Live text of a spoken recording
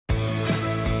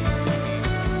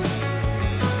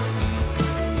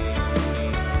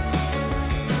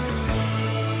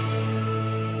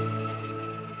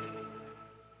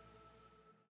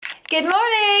Good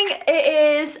morning. It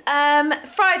is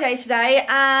Friday today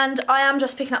and I am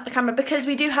just picking up the camera because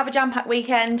we do have a jam-packed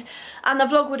weekend and the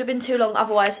vlog would have been too long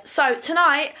otherwise. So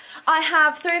tonight I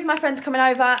have 3 of my friends coming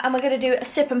over and we're going to do a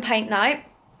sip and paint night.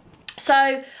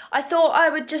 So I thought I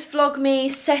would just vlog me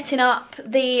setting up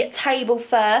the table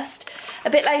first. A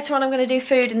bit later on I'm going to do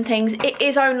food and things. It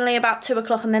is only about 2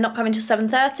 o'clock and they're not coming till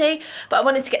 7:30. But I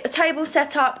wanted to get the table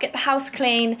set up, get the house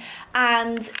clean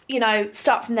and, you know,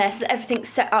 start from there so that everything's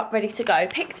set up, ready to go.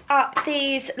 Picked up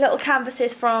these little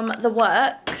canvases from the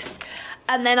works.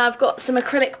 And then I've got some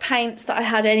acrylic paints that I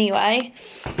had anyway.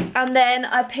 And then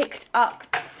I picked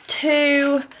up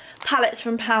 2 pallets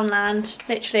from Poundland,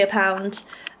 literally £1.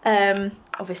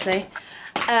 Obviously,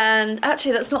 and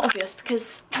actually that's not obvious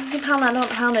because things in Poundland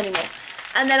aren't £1 anymore.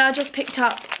 And then I just picked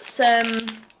up some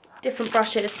different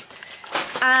brushes.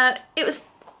 It was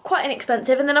quite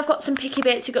inexpensive. And then I've got some picky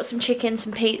bits. We've got some chicken,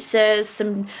 some pizzas,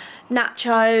 some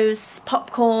nachos,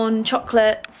 popcorn,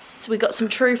 chocolates. We got some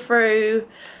true fruit,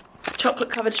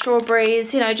 chocolate covered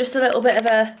strawberries, you know, just a little bit of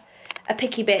a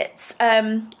picky bits.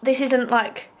 This isn't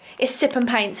like, it's sip and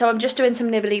paint, so I'm just doing some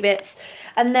nibbly bits.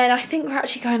 And then I think we're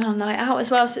actually going on a night out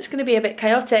as well, so it's going to be a bit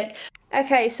chaotic.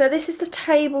 Okay, so this is the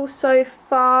table so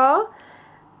far.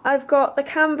 I've got the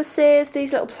canvases,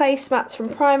 these little placemats from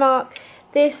Primark.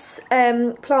 This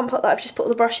plant pot that I've just put all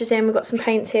the brushes in. We've got some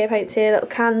paints here, little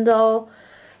candle.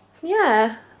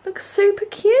 Yeah, looks super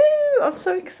cute. I'm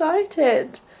so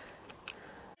excited.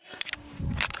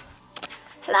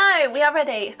 Hello, we are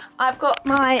ready. I've got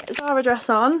my Zara dress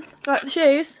on. Do you like the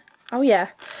shoes? Oh yeah.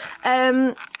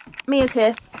 Mia's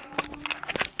here.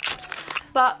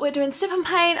 But we're doing sip and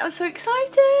paint. I'm so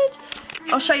excited.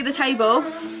 I'll show you the table.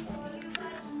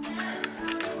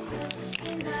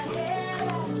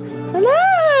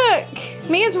 Look!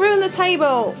 Mia's ruined the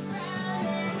table.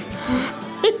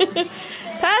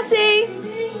 Percy!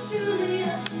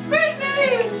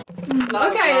 Percy!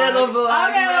 Okay, little boy.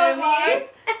 Okay, little boy.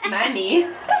 Manny.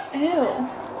 Ew.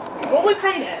 What are we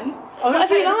painting? Oh, What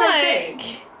do you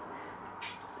like?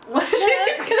 What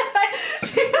she's gonna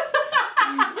paint?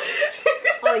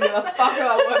 Oh, you a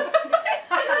fucker.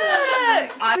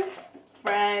 I'm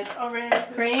red, orange,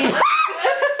 green.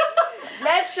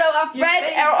 Let's show up red,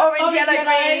 orange, yellow,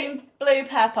 green, blue,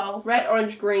 purple. Red,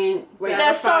 orange, green. Wait,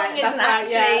 their song isn't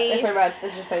actually. Yeah, it's red.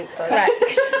 This is pink. Sorry. Correct.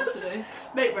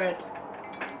 Make red.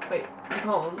 Wait, you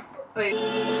can't. Wait.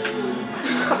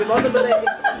 Just can't be bothered with it.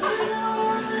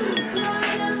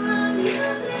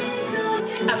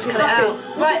 I have to cut it out.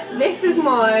 Right, this is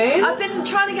mine. I've been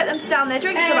trying to get them to down their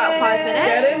drinks for about 5 minutes.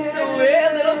 Get into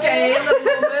it, a little game, a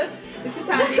little moment. This is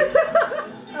Tandy.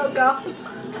 Oh god.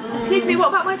 Excuse me, what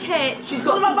about my tits? She's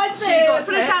got what about my tits?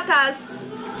 For the tatas.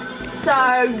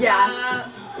 So yeah.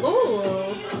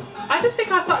 Ooh. I just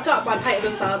think I fucked up by painting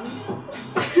the sun.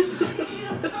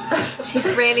 She's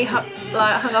really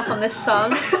hung up on this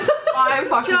song. I'm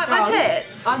fucking Do you like drunk. my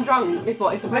tits? I'm drunk, is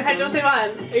what it's about. Okay, do you want to see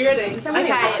mine? Are you ready?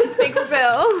 Okay, big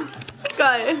reveal.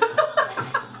 Go.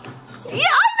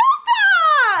 Yeah, I love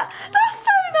that! That's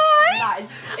so nice!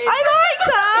 I like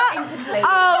that!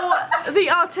 Oh, the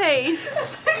artiste.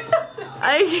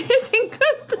 It's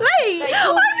incomplete! I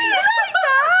really like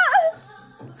that!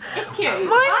 It's cute.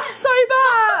 Mine's so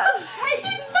bad!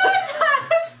 It's so bad!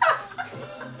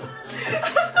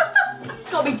 It's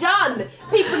got to be done!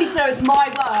 People need to know it's my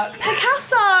work.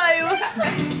 Picasso!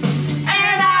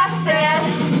 And I said,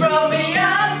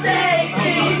 Romeo, take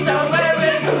me somewhere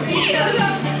with me.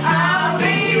 I'll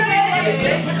be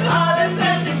ready. All that's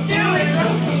left to do is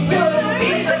we'll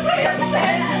be the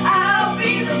princess. I'll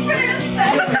be the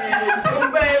princess.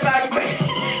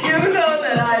 You know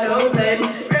that I don't say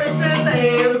princess,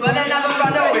 but I never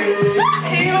run away.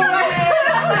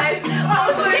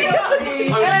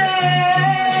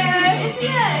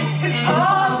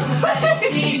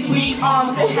 These weak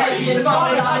arms and heavy,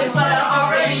 solid on his sweater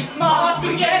already. Mama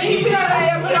spaghetti, here I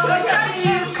am with all the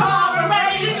tattoos, calm and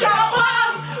ready to jump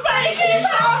off. Ready to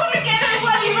jump up again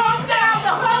when he rolls down.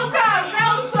 The whole crowd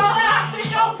knows so loud. He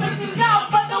opens his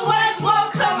mouth, but the words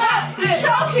won't come out. He's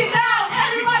choking now,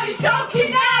 everybody's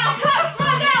choking now. Cups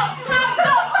run out, time's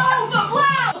up,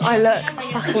 overblown. I look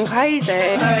fucking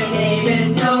crazy. Her name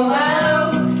is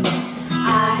Noelle.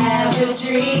 I have a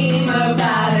dream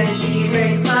about her. She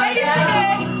breaks my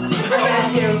down. I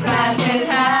got your class in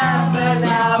half an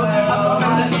hour. Oh,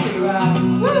 2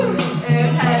 hours. It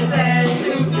has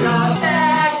to stop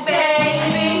back,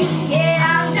 baby. Yeah,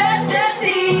 I'm just a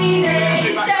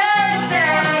teenage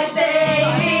dirtbag,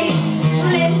 baby.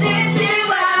 Listen to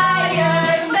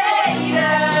Iron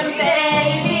Maiden,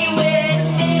 baby, with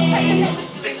me.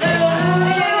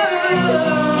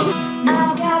 Ooh,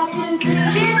 I've got to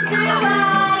get to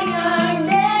Iron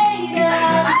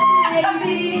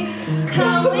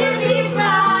Come with me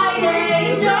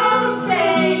Friday, don't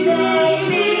say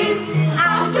maybe.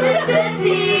 I'm just a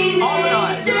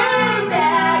teenage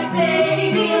dirtbag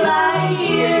baby like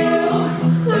you.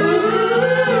 Ooh.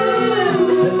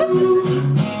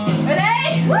 Ready?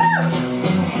 Woo!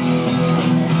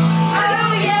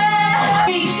 Oh yeah!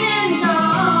 Patience,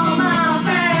 all my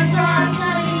friends are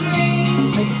turning green.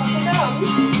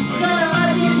 The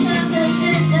magician's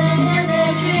assistant in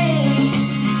their dreams.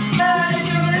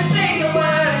 You're gonna sing the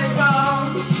words wrong.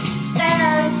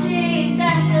 And she's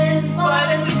destined for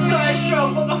this is so strong.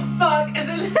 What the fuck is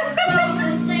it? The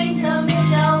closest thing to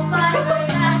Michelle Pfeiffer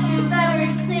that you've ever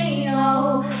seen.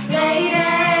 Oh, lady,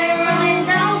 running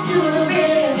down to the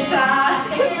riptide,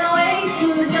 taking away to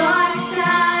the dark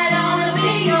side. I wanna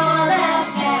be your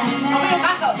left hand man.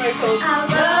 Backup vocals. I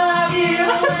love you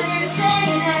when you're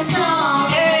singing that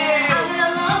song. I'm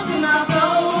gonna love you my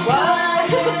soul. What?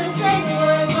 You're gonna say the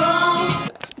words wrong.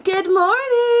 Good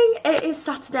morning. It is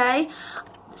Saturday.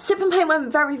 Sip and Paint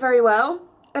went very, very well.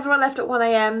 Everyone left at 1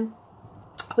 AM.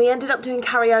 We ended up doing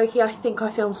karaoke. I think I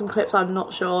filmed some clips, I'm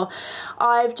not sure.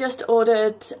 I've just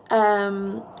ordered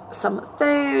some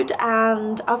food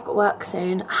and I've got work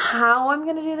soon. How I'm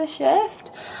going to do the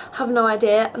shift, have no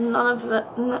idea. None of the...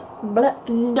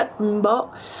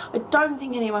 I don't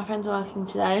think any of my friends are working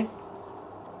today,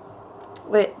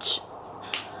 which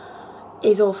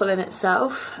is awful in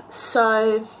itself.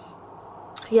 So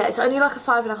yeah, it's only like a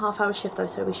 5.5 hour shift though,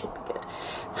 so we should be good.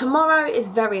 Tomorrow is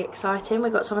very exciting.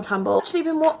 We've got summertime ball. I've actually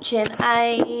been watching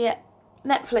a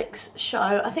Netflix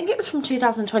show. I think it was from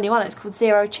 2021. It's called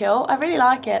Zero Chill. I really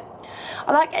like it.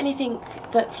 I like anything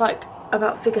that's like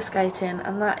about figure skating,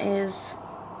 and that is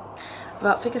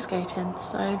about figure skating.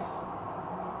 So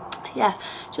yeah,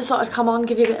 just thought I'd come on,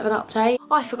 give you a bit of an update.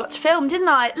 Oh, I forgot to film, didn't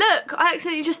I? Look, I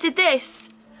accidentally just did this.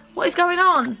 What is going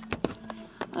on?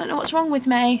 I don't know what's wrong with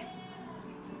me.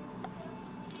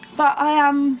 But I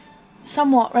am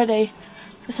somewhat ready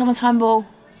for summertime ball.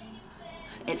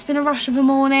 It's been a rush of a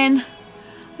morning.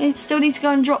 I still need to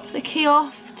go and drop the key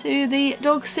off to the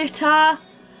dog sitter.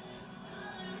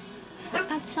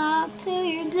 I talked to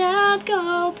your dad,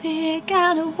 go pick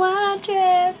out a white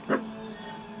dress.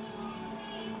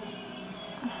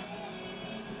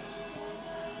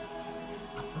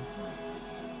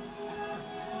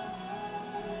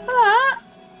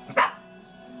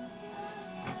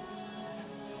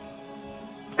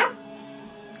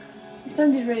 It's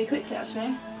blended really quickly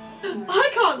actually.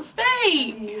 I can't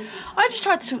speak! I just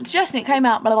tried to talk to Jess and it came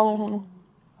out blah, blah, blah, blah.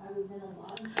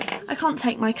 I can't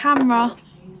take my camera.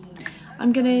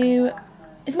 I'm gonna...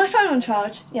 Is my phone on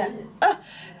charge? Yeah. Is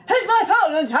my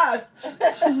phone on charge?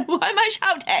 Why am I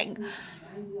shouting?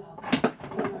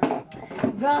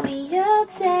 Romeo,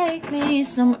 take me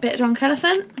some... Bit of drunk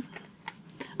elephant.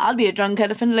 I'll be a drunk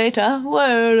elephant later.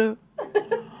 Whoa.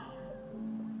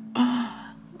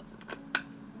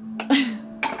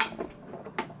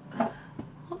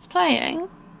 What's playing?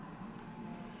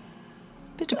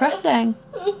 Bit depressing.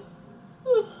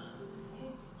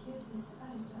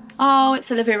 Oh,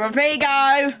 it's Olivia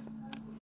Rodrigo.